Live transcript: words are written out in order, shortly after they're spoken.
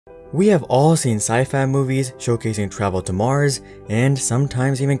We have all seen sci-fi movies showcasing travel to Mars and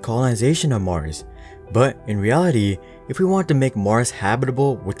sometimes even colonization of Mars. But in reality, if we want to make Mars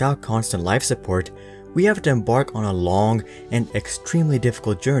habitable without constant life support, we have to embark on a long and extremely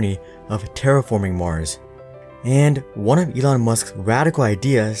difficult journey of terraforming Mars. And one of Elon Musk's radical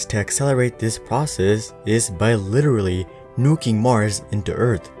ideas to accelerate this process is by literally nuking Mars into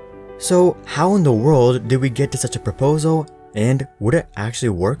Earth. So how in the world did we get to such a proposal, and would it actually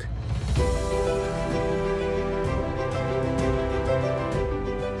work?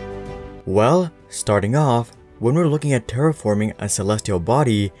 Well, starting off, when we're looking at terraforming a celestial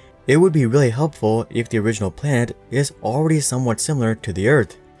body, it would be really helpful if the original planet is already somewhat similar to the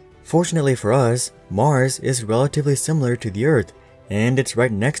Earth. Fortunately for us, Mars is relatively similar to the Earth, and it's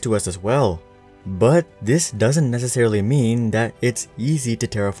right next to us as well. But this doesn't necessarily mean that it's easy to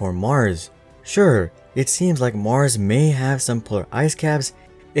terraform Mars. Sure, it seems like Mars may have some polar ice caps,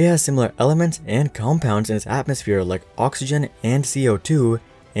 it has similar elements and compounds in its atmosphere like oxygen and CO2,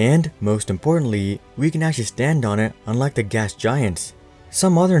 and most importantly, we can actually stand on it unlike the gas giants.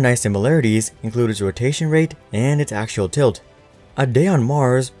 Some other nice similarities include its rotation rate and its axial tilt. A day on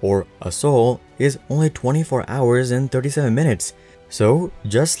Mars, or a sol, is only 24 hours and 37 minutes, so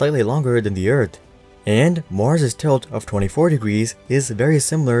just slightly longer than the Earth. And Mars' tilt of 24 degrees is very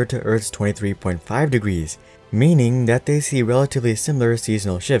similar to Earth's 23.5 degrees, meaning that they see relatively similar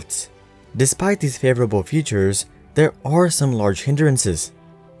seasonal shifts. Despite these favorable features, there are some large hindrances.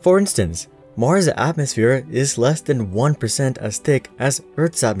 For instance, Mars' atmosphere is less than 1% as thick as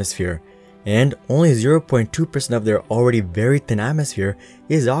Earth's atmosphere, and only 0.2% of their already very thin atmosphere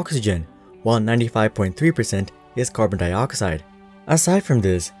is oxygen, while 95.3% is carbon dioxide. Aside from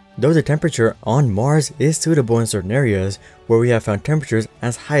this, though the temperature on Mars is suitable in certain areas where we have found temperatures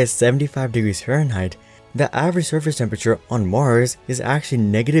as high as 75 degrees Fahrenheit, the average surface temperature on Mars is actually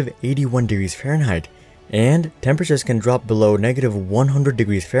negative 81 degrees Fahrenheit, and temperatures can drop below negative 100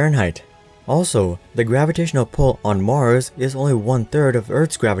 degrees Fahrenheit. Also, the gravitational pull on Mars is only 1/3 of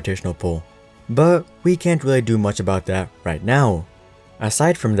Earth's gravitational pull. But we can't really do much about that right now.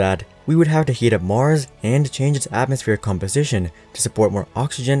 Aside from that, we would have to heat up Mars and change its atmospheric composition to support more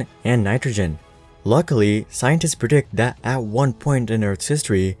oxygen and nitrogen. Luckily, scientists predict that at one point in Earth's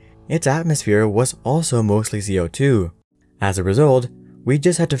history, its atmosphere was also mostly CO2. As a result, we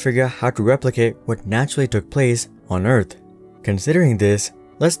just had to figure out how to replicate what naturally took place on Earth. Considering this,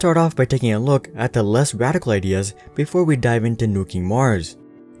 let's start off by taking a look at the less radical ideas before we dive into nuking Mars.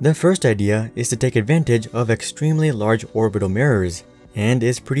 The first idea is to take advantage of extremely large orbital mirrors, and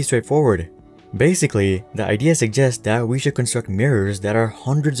it's pretty straightforward. Basically, the idea suggests that we should construct mirrors that are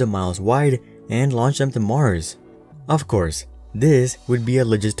hundreds of miles wide and launch them to Mars. Of course, this would be a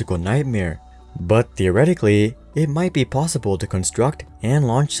logistical nightmare, but theoretically, it might be possible to construct and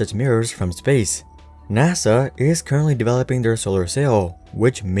launch such mirrors from space. NASA is currently developing their solar sail,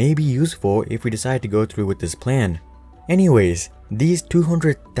 which may be useful if we decide to go through with this plan. Anyways, these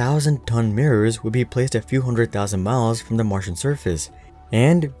 200,000-ton mirrors would be placed a few 100,000 miles from the Martian surface,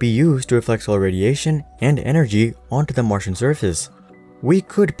 and be used to reflect solar radiation and energy onto the Martian surface. We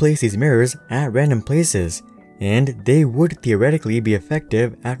could place these mirrors at random places, and they would theoretically be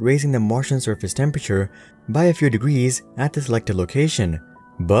effective at raising the Martian surface temperature by a few degrees at the selected location.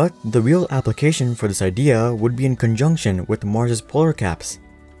 But the real application for this idea would be in conjunction with Mars' polar caps.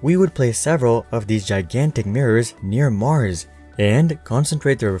 We would place several of these gigantic mirrors near Mars and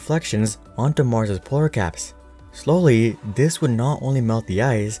concentrate their reflections onto Mars' polar caps. Slowly, this would not only melt the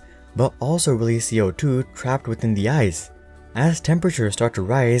ice, but also release CO2 trapped within the ice. As temperatures start to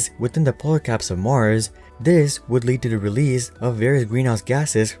rise within the polar caps of Mars, this would lead to the release of various greenhouse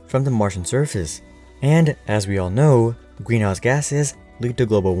gases from the Martian surface. And as we all know, greenhouse gases lead to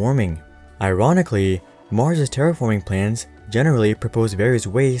global warming. Ironically, Mars' terraforming plans generally propose various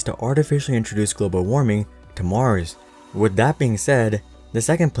ways to artificially introduce global warming to Mars. With that being said, the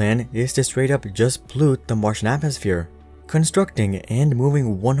second plan is to straight up just pollute the Martian atmosphere. Constructing and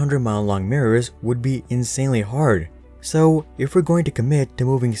moving 100-mile-long mirrors would be insanely hard. So if we're going to commit to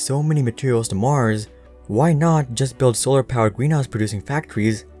moving so many materials to Mars, why not just build solar-powered greenhouse-producing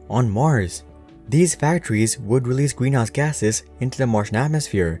factories on Mars? These factories would release greenhouse gases into the Martian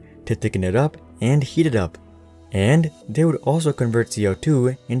atmosphere to thicken it up and heat it up. And they would also convert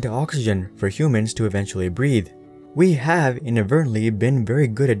CO2 into oxygen for humans to eventually breathe. We have inadvertently been very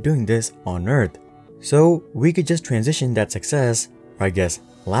good at doing this on Earth. So we could just transition that success, or I guess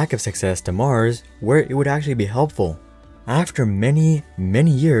lack of success, to Mars, where it would actually be helpful. After many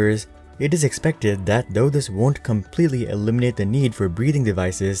years, it is expected that though this won't completely eliminate the need for breathing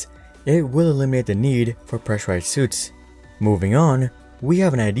devices, it will eliminate the need for pressurized suits. Moving on, we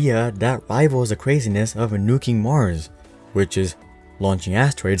have an idea that rivals the craziness of nuking Mars, which is launching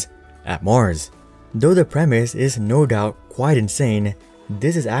asteroids at Mars. Though the premise is no doubt quite insane,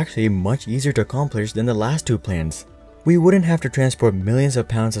 this is actually much easier to accomplish than the last two plans. We wouldn't have to transport millions of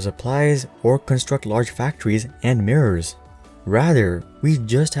pounds of supplies or construct large factories and mirrors. Rather, we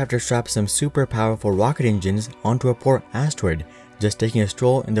just have to strap some super powerful rocket engines onto a poor asteroid just taking a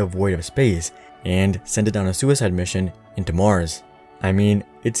stroll in the void of space and send it on a suicide mission into Mars. I mean,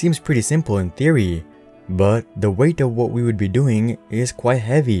 it seems pretty simple in theory, but the weight of what we would be doing is quite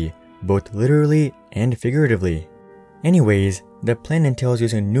heavy, both literally and figuratively. Anyways, the plan entails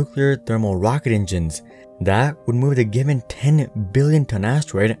using nuclear thermal rocket engines that would move the given 10 billion ton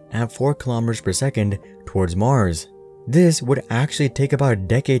asteroid at 4 kilometers per second towards Mars. This would actually take about a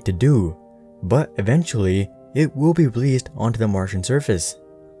decade to do, but eventually it will be released onto the Martian surface.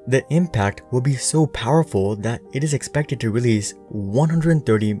 The impact will be so powerful that it is expected to release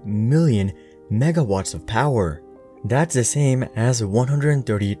 130 million megawatts of power. That's the same as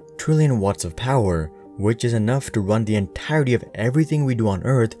 130 trillion watts of power, which is enough to run the entirety of everything we do on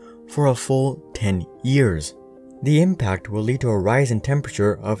Earth for a full 10 years. The impact will lead to a rise in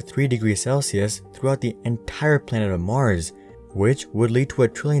temperature of 3 degrees Celsius throughout the entire planet of Mars, which would lead to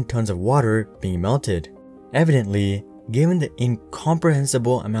 1 trillion tons of water being melted. Evidently, given the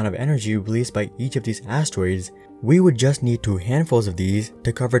incomprehensible amount of energy released by each of these asteroids, we would just need 2 handfuls of these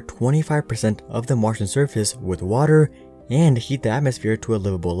to cover 25% of the Martian surface with water and heat the atmosphere to a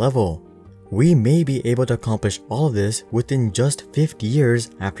livable level. We may be able to accomplish all of this within just 50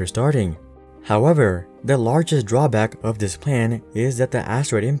 years after starting. However, the largest drawback of this plan is that the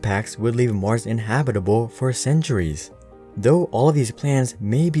asteroid impacts would leave Mars inhabitable for centuries. Though all of these plans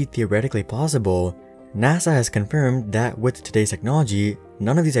may be theoretically possible, NASA has confirmed that with today's technology,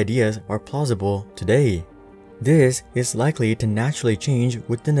 none of these ideas are plausible today. This is likely to naturally change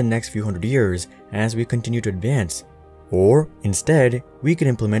within the next few hundred years as we continue to advance. Or instead, we could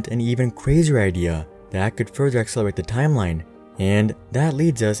implement an even crazier idea that could further accelerate the timeline. And that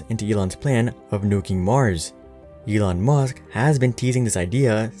leads us into Elon's plan of nuking Mars. Elon Musk has been teasing this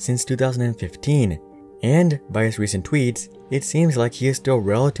idea since 2015, and by his recent tweets, it seems like he is still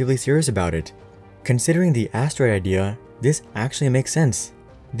relatively serious about it. Considering the asteroid idea, this actually makes sense.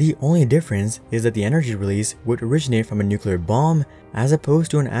 The only difference is that the energy release would originate from a nuclear bomb as opposed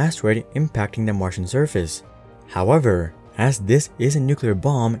to an asteroid impacting the Martian surface. However, as this is a nuclear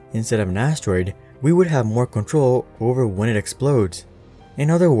bomb instead of an asteroid, we would have more control over when it explodes. In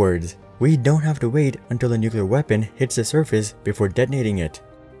other words, we don't have to wait until the nuclear weapon hits the surface before detonating it.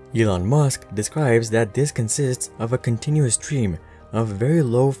 Elon Musk describes that this consists of a continuous stream of very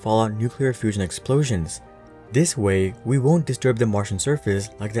low fallout nuclear fusion explosions. This way, we won't disturb the Martian surface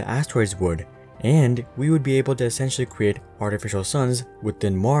like the asteroids would, and we would be able to essentially create artificial suns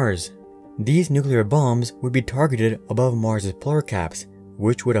within Mars. These nuclear bombs would be targeted above Mars's polar caps,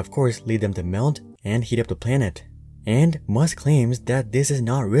 which would of course lead them to melt and heat up the planet. And Musk claims that this is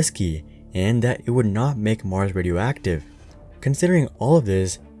not risky and that it would not make Mars radioactive. Considering all of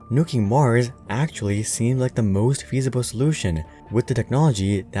this, nuking Mars actually seems like the most feasible solution with the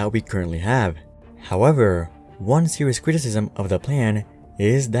technology that we currently have. However, one serious criticism of the plan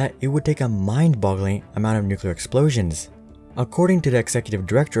is that it would take a mind-boggling amount of nuclear explosions. According to the executive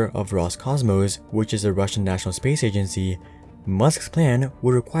director of Roscosmos, which is the Russian National Space Agency, Musk's plan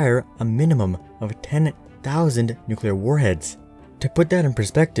would require a minimum of 10,000 nuclear warheads. To put that in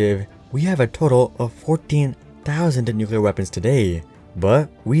perspective, we have a total of 14,000 nuclear weapons today, but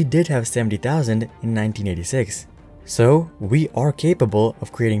we did have 70,000 in 1986. So we are capable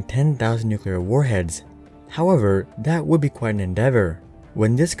of creating 10,000 nuclear warheads. However, that would be quite an endeavor.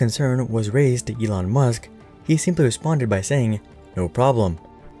 When this concern was raised to Elon Musk, he simply responded by saying, "No problem."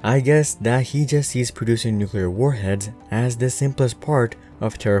 I guess that he just sees producing nuclear warheads as the simplest part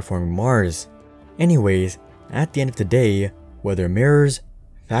of terraforming Mars. Anyways, at the end of the day, whether mirrors,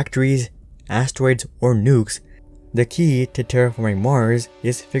 factories, asteroids, or nukes, the key to terraforming Mars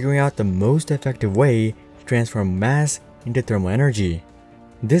is figuring out the most effective way to transform mass into thermal energy.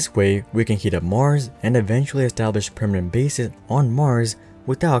 This way, we can heat up Mars and eventually establish permanent bases on Mars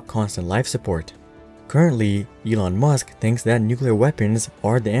without constant life support. Currently, Elon Musk thinks that nuclear weapons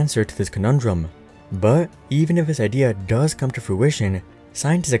are the answer to this conundrum. But even if his idea does come to fruition,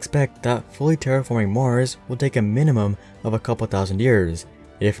 scientists expect that fully terraforming Mars will take a minimum of a couple thousand years,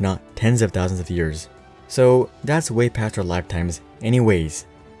 if not tens of thousands of years. So that's way past our lifetimes anyways.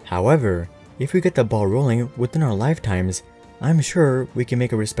 However, if we get the ball rolling within our lifetimes, I'm sure we can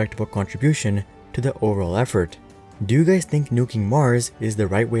make a respectable contribution to the overall effort. Do you guys think nuking Mars is the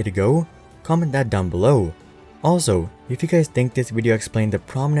right way to go? Comment that down below. Also, if you guys think this video explained the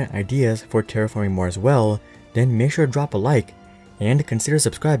prominent ideas for terraforming Mars well, then make sure to drop a like, and consider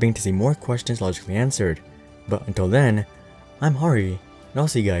subscribing to see more questions logically answered. But until then, I'm Hari, and I'll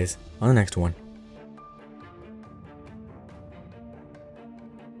see you guys on the next one.